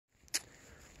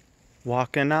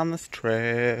Walking on this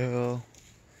trail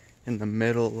in the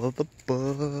middle of the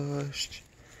bush.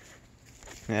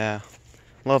 Yeah,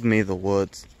 love me the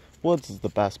woods. Woods is the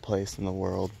best place in the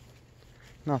world.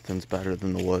 Nothing's better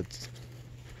than the woods.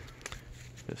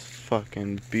 Just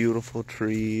fucking beautiful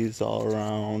trees all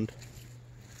around.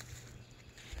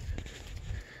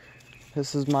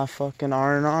 This is my fucking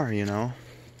R&R, you know.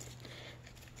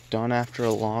 Done after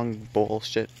a long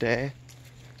bullshit day.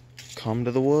 Come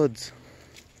to the woods.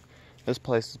 This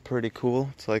place is pretty cool.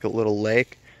 It's like a little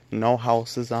lake. No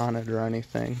houses on it or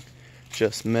anything.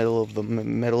 Just middle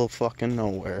of fucking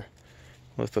nowhere.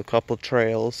 With a couple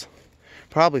trails.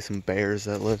 Probably some bears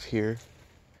that live here.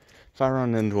 If I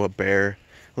run into a bear,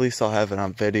 at least I'll have it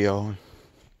on video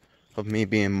of me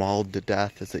being mauled to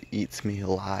death as it eats me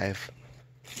alive.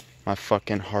 My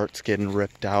fucking heart's getting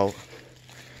ripped out.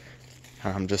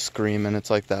 And I'm just screaming. It's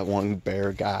like that one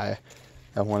bear guy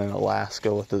that went in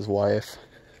Alaska with his wife.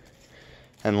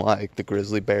 And like the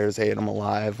grizzly bears ate him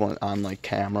alive on like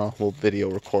camera. Well,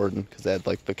 video recording because they had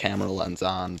like the camera lens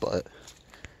on. But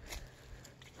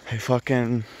they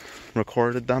fucking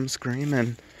recorded them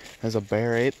screaming as a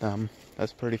bear ate them.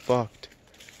 That's pretty fucked.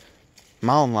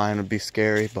 Mountain lion would be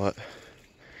scary, but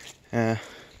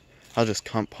I'll just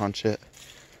cunt punch it.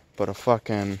 But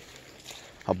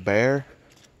a bear?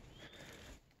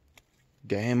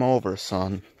 Game over,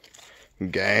 son.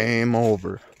 Game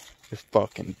over. You're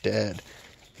fucking dead.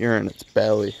 You're in its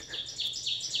belly.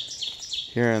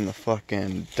 You're in the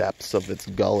fucking depths of its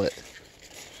gullet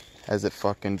as it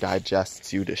fucking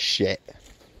digests you to shit.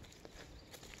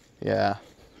 Yeah,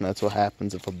 that's what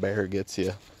happens if a bear gets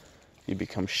you. You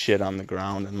become shit on the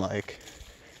ground in like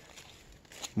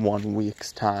 1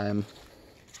 week's time.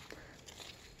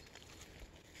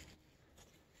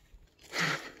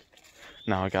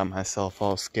 Now I got myself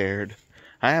all scared.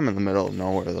 I am in the middle of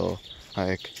nowhere though.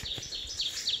 Like,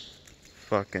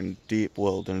 fucking deep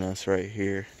wilderness right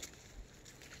here.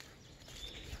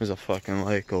 There's a fucking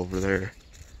lake over there.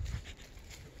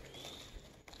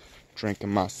 Drinking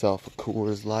myself a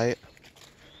Coors Light.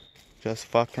 Just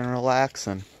fucking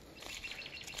relaxing.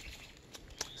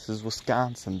 This is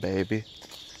Wisconsin, baby.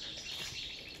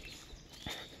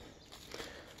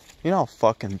 You know how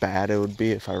fucking bad it would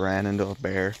be if I ran into a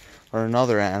bear or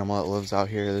another animal that lives out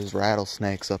here. There's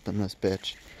rattlesnakes up in this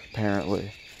bitch.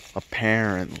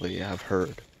 Apparently, I've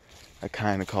heard. I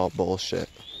kind of call bullshit.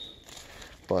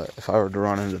 But if I were to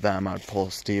run into them, I'd pull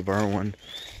Steve Irwin,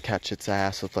 catch its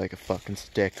ass with like a fucking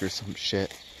stick or some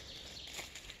shit.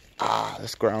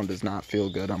 This ground does not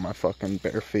feel good on my fucking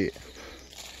bare feet.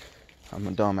 I'm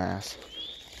a dumbass.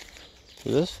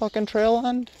 Does this fucking trail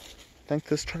end? I think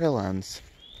this trail ends.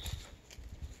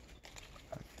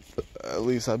 At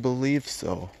least I believe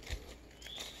so.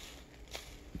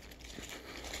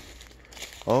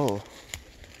 Oh,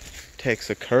 takes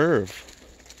a curve.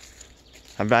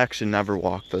 I've actually never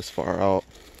walked this far out.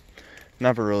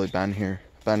 Never really been here.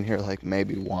 Been here like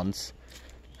maybe once.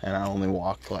 And I only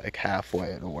walked like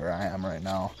halfway to where I am right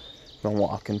now. Been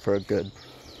walking for a good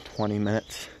 20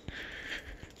 minutes.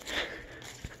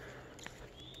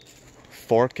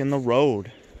 Fork in the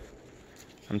road.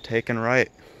 I'm taking right.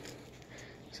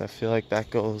 I feel like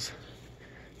that goes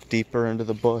deeper into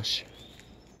the bush.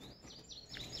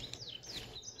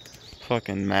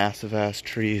 Fucking massive ass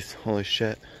trees. Holy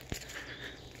shit.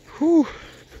 Whew.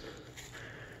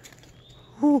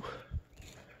 Whew.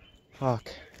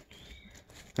 Fuck.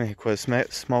 I need to quit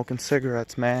smoking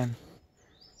cigarettes, man.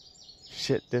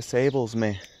 Shit disables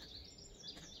me.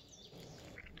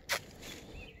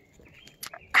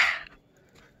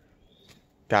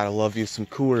 Gotta love you some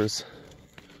Coors.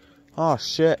 Oh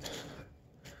shit.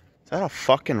 Is that a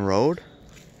fucking road?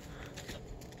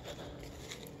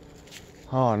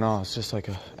 Oh no, it's just like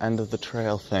a end of the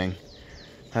trail thing.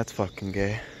 That's fucking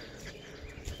gay.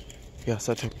 Guess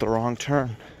I took the wrong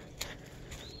turn.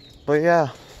 But yeah.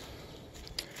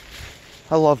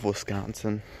 I love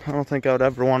Wisconsin. I don't think I would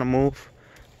ever want to move.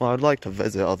 Well, I'd like to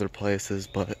visit other places,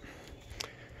 but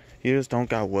you just don't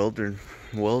got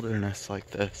wilderness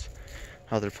like this.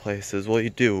 Other places. Well, you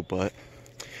do, but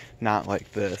not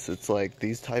like this. It's like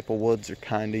these type of woods are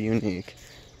kind of unique.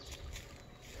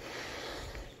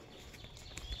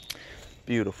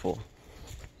 Beautiful.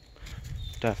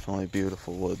 Definitely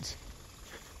beautiful woods.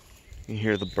 You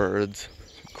hear the birds.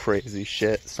 Crazy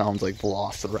shit. Sounds like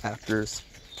velociraptors.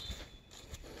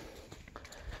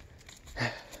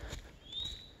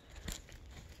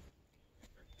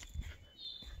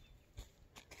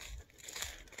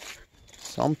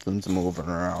 Something's moving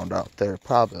around out there.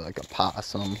 Probably like a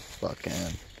possum.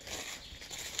 Fucking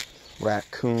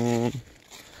raccoon.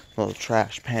 Little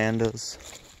trash pandas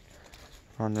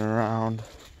running around.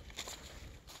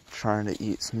 trying to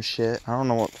eat some shit. I don't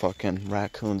know what fucking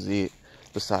raccoons eat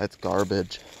besides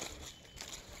garbage.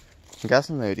 I'm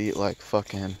guessing they'd eat like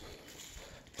fucking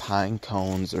pine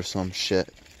cones or some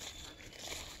shit.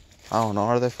 I don't know,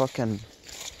 are they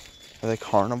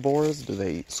carnivores? Do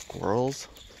they eat squirrels?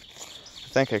 I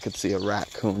think I could see a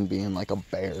raccoon being like a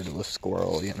bear to a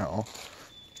squirrel, you know?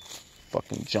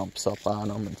 Fucking jumps up on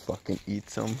them and fucking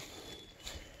eats them.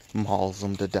 Mauls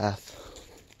them to death.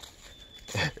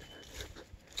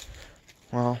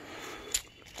 Well,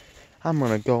 I'm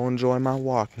gonna go enjoy my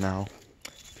walk now.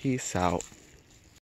 Peace out.